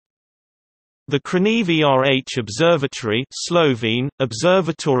The Črni Vrh Observatory Slovene,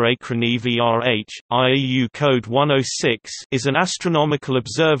 Observatore Črni Vrh, IAU code 106 is an astronomical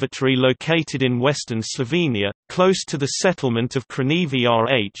observatory located in western Slovenia, close to the settlement of Črni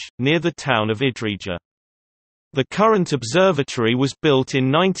Vrh, near the town of Idrija. The current observatory was built in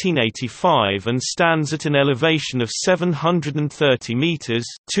 1985 and stands at an elevation of 730 meters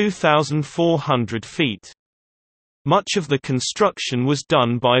 (2,400 feet). Much of the construction was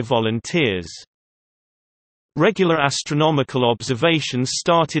done by volunteers. Regular astronomical observations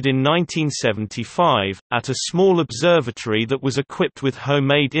started in 1975, at a small observatory that was equipped with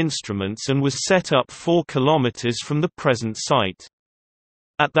homemade instruments and was set up 4 kilometers from the present site.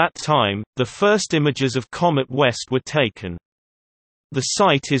 At that time, the first images of Comet West were taken. The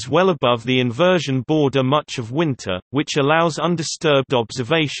site is well above the inversion border much of winter, which allows undisturbed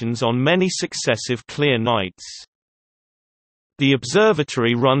observations on many successive clear nights. The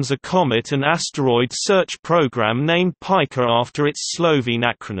observatory runs a comet and asteroid search program named Pika after its Slovene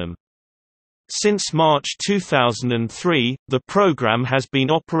acronym. Since March 2003, the program has been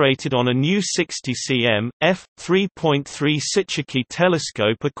operated on a new 60 cm, f3.3 Sitchiki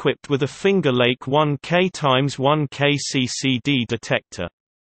telescope equipped with a Finger Lake 1K x 1K CCD detector.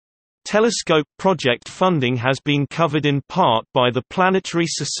 Telescope project funding has been covered in part by the Planetary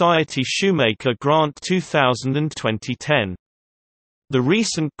Society Shoemaker Grant 2010. The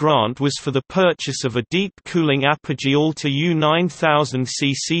recent grant was for the purchase of a deep cooling Apogee Alta U9000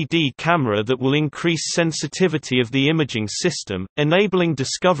 CCD camera that will increase sensitivity of the imaging system, enabling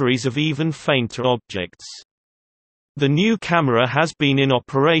discoveries of even fainter objects. The new camera has been in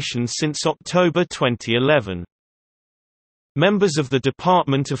operation since October 2011. Members of the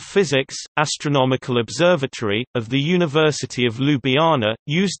Department of Physics, Astronomical Observatory, of the University of Ljubljana,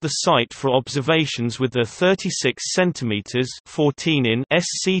 used the site for observations with their 36 cm (14"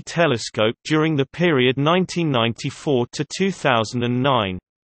 SC telescope during the period 1994 to 2009.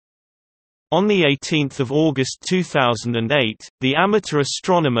 On 18 August 2008, the amateur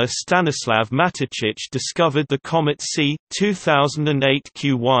astronomer Stanislav Matičić discovered the comet C. 2008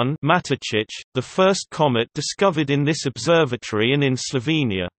 Q1 Matičić, the first comet discovered in this observatory and in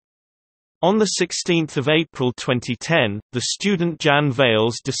Slovenia. On 16 April 2010, the student Jan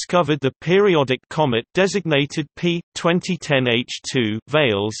Vales discovered the periodic comet designated P. 2010 H2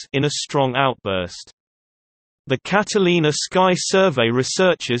 Vales in a strong outburst. The Catalina Sky Survey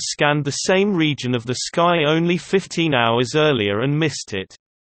researchers scanned the same region of the sky only 15 hours earlier and missed it.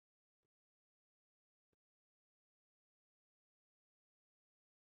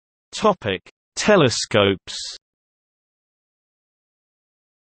 Topic: Telescopes.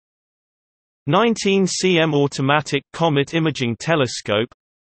 19 cm automatic comet imaging telescope,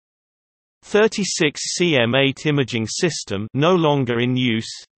 36 cm 8 imaging system no longer in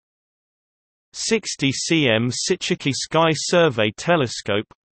use, 60 cm Sitchiki Sky Survey telescope,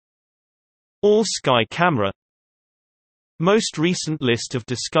 all-sky camera. Most recent list of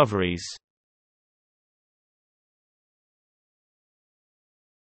discoveries.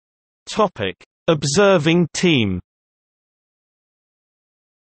 Topic: Observing team.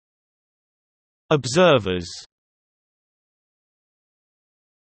 Observers.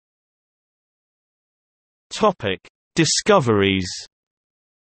 Topic: Discoveries.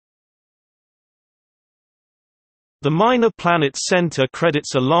 The Minor Planet Center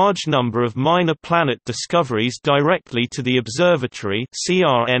credits a large number of minor planet discoveries directly to the observatory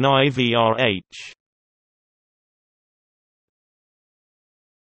 (Črni Vrh).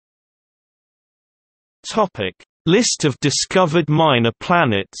 Topic: List of discovered minor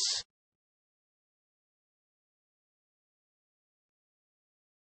planets.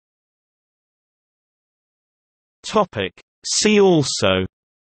 Topic: See also.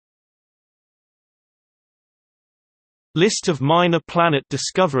 List of minor planet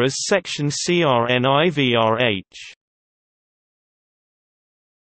discoverers section Črni Vrh